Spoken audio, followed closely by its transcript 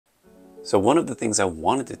So one of the things I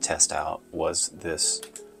wanted to test out was this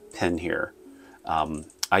pen here.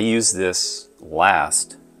 I used this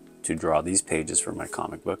last to draw these pages for my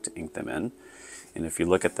comic book, to ink them in. And if you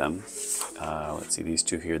look at them, let's see, these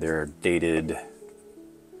two here, they're dated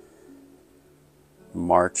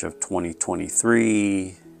March of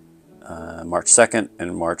 2023, March 2nd,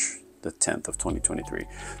 and March the 10th of 2023.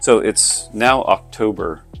 So it's now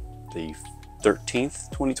October the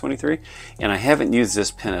 13th, 2023, and I haven't used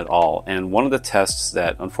this pen at all. And one of the tests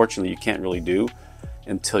that unfortunately you can't really do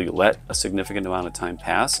until you let a significant amount of time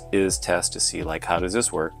pass is test to see, like, how does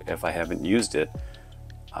this work if I haven't used it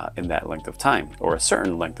in that length of time, or a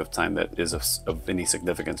certain length of time that is of any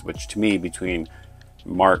significance, which to me, between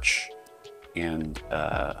March and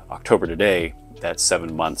October today, that's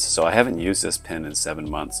 7 months. So I haven't used this pen in 7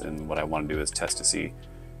 months, and what I want to do is test to see,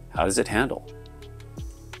 how does it handle?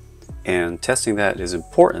 And testing that is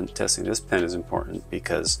important. Testing this pen is important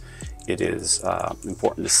because it is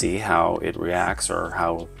important to see how it reacts, or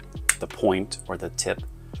how the point or the tip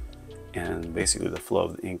and basically the flow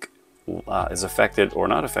of the ink is affected or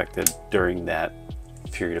not affected during that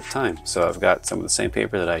period of time. So I've got some of the same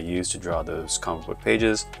paper that I used to draw those comic book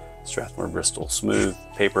pages, Strathmore Bristol smooth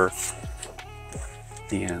paper,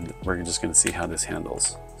 and we're just going to see how this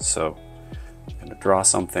handles. So I'm going to draw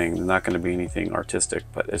something, not going to be anything artistic,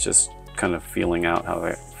 but it's just kind of feeling out how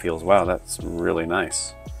it feels. Wow, that's really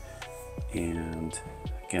nice. And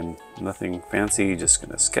again, nothing fancy, just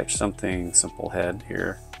going to sketch something, simple head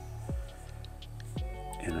here.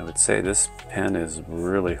 And I would say this pen is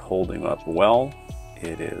really holding up well.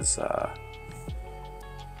 It is, the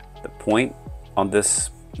point on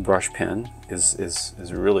this brush pen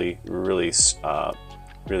is really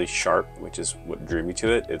sharp, which is what drew me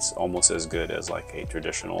to it. It's almost as good as like a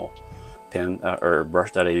traditional pen or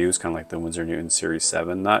brush that I use, kind of like the Winsor Newton Series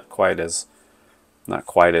 7. Not quite as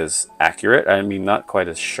accurate. I mean, not quite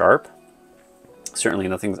as sharp. Certainly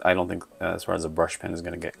nothing, I don't think as far as a brush pen is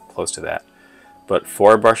going to get close to that. But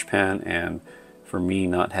for a brush pen, and for me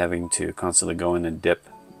not having to constantly go in and dip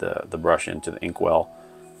the brush into the inkwell,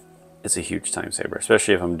 it's a huge time saver,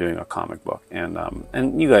 especially if I'm doing a comic book.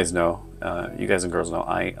 And you guys know, you guys and girls know,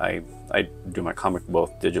 I do my comic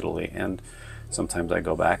book digitally, and sometimes I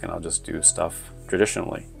go back and I'll just do stuff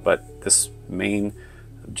traditionally. But this main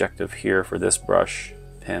objective here for this brush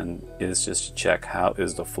pen is just to check how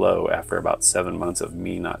is the flow after about 7 months of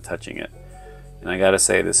me not touching it. And I gotta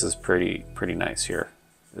say, this is pretty nice here,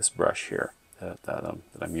 this brush here that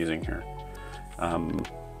I'm using here.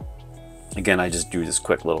 Again, I just do this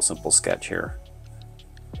quick little simple sketch here.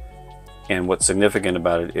 And what's significant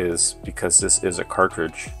about it is because this is a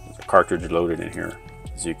cartridge, there's a cartridge loaded in here,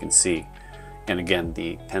 as you can see. And again,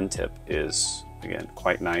 the pen tip is, again,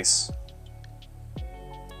 quite nice.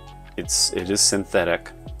 It is synthetic,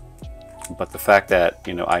 but the fact that,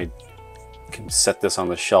 you know, I can set this on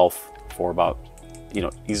the shelf for about, you know,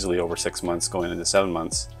 easily over 6 months, going into 7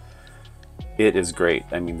 months, it is great.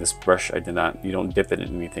 I mean, this brush, you don't dip it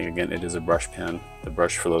in anything. Again, it is a brush pen. The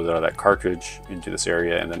brush flows out of that cartridge into this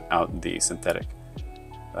area and then out the synthetic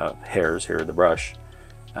hairs here of the brush,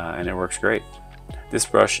 and it works great. This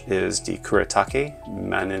brush is the Kuretake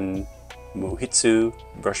MANNEN MOUHITSU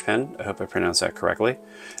brush pen. I hope I pronounced that correctly.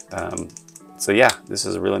 So yeah, this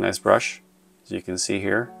is a really nice brush. As you can see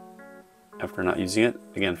here, after not using it,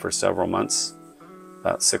 again, for several months,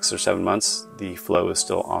 about 6 or 7 months, the flow is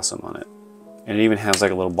still awesome on it. And it even has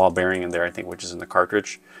like a little ball bearing in there, I think, which is in the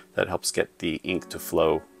cartridge, that helps get the ink to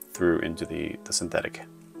flow through into the synthetic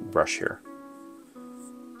brush here.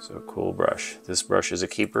 So cool brush. This brush is a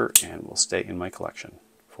keeper and will stay in my collection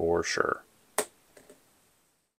for sure.